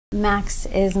Max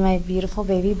is my beautiful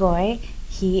baby boy.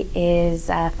 He is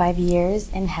 5 years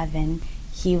in heaven.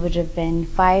 He would have been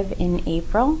 5 in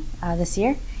April this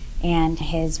year, and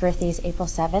his birthday is April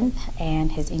 7th,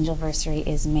 and his angelversary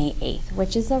is May 8th,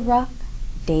 which is a rough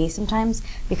day sometimes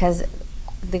because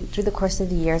through the course of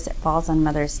the years it falls on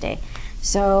Mother's Day.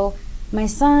 So my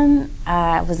son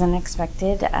was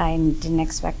unexpected. I didn't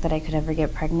expect that I could ever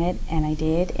get pregnant, and I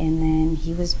did, and then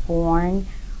he was born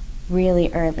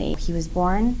really early. He was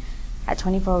born at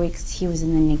 24 weeks. He was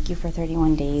in the NICU for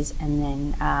 31 days, and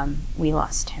then we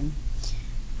lost him.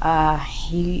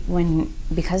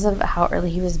 Because of how early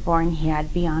he was born, he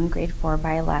had beyond grade 4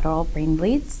 bilateral brain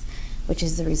bleeds, which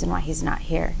is the reason why he's not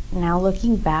here. Now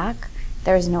looking back,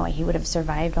 there is no way he would have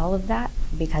survived all of that,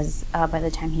 because by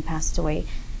the time he passed away,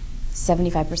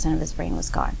 75% of his brain was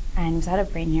gone. And without a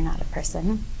brain, you're not a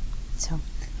person. So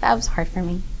that was hard for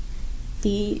me.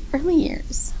 The early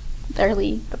years,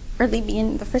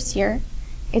 the first year,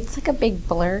 it's like a big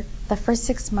blur. The first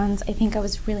 6 months, I think I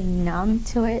was really numb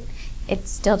to it. It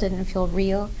still didn't feel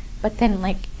real. But then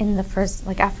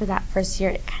after that first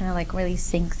year, it kind of really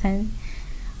sinks in.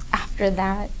 After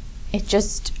that,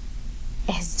 his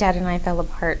dad and I fell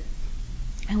apart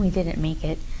and we didn't make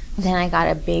it. Then I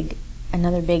got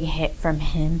another big hit from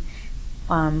him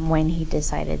when he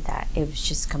decided that it was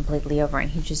just completely over,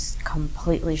 and he just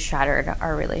completely shattered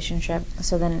our relationship.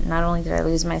 So then not only did I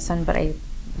lose my son, but I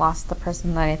lost the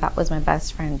person that I thought was my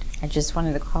best friend. I just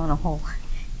wanted to crawl in a hole,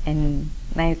 and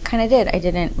I kind of did. I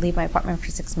didn't leave my apartment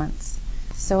for 6 months.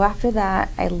 So after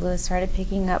that, I started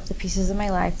picking up the pieces of my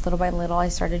life little by little. I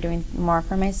started doing more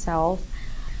for myself.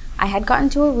 I had gotten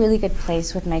to a really good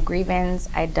place with my grievance.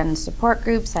 I'd done support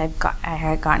groups. I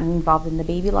had gotten involved in the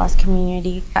baby loss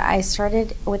community. I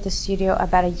started with the studio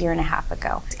about 1.5 years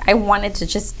ago. I wanted to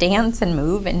just dance and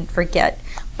move and forget,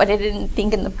 but I didn't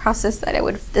think in the process that I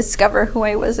would discover who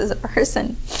I was as a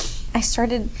person. I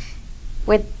started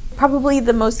with probably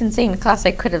the most insane class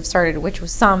I could have started, which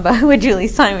was Samba with Julie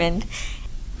Simon.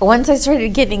 Once I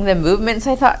started getting the movements,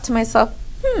 I thought to myself,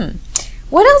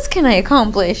 what else can I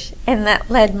accomplish? And that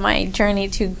led my journey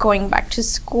to going back to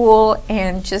school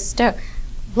and just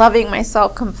loving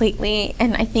myself completely.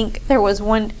 And I think there was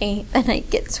one day, and I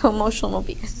get so emotional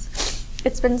because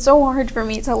it's been so hard for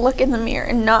me to look in the mirror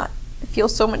and not feel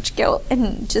so much guilt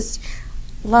and just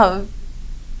love,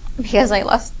 because I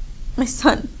lost my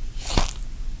son.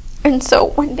 And so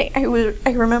one day I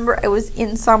remember I was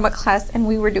in Samba class and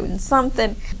we were doing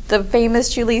something, the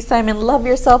famous Julie Simon love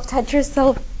yourself, touch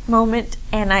yourself moment,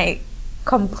 and I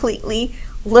completely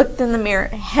looked in the mirror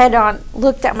head on,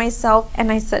 looked at myself,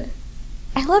 and I said,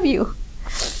 I love you.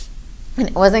 And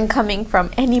it wasn't coming from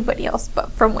anybody else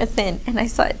but from within. And I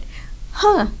said,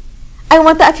 I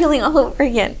want that feeling all over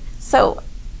again. So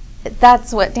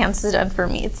that's what dance has done for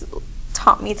me. It's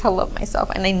taught me to love myself,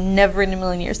 and I never in a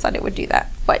million years thought it would do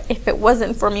that. But if it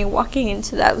wasn't for me walking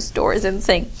into those doors and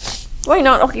saying, why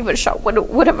not, I'll give it a shot,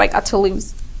 what have I got to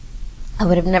lose? I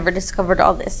would have never discovered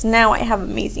all this. Now I have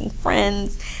amazing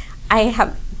friends.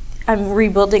 I'm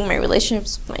rebuilding my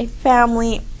relationships with my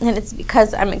family, and it's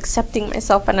because I'm accepting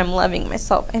myself and I'm loving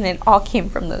myself, and it all came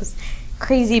from those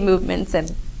crazy movements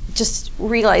and just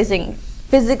realizing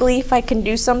physically if I can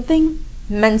do something,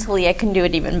 mentally I can do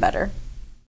it even better.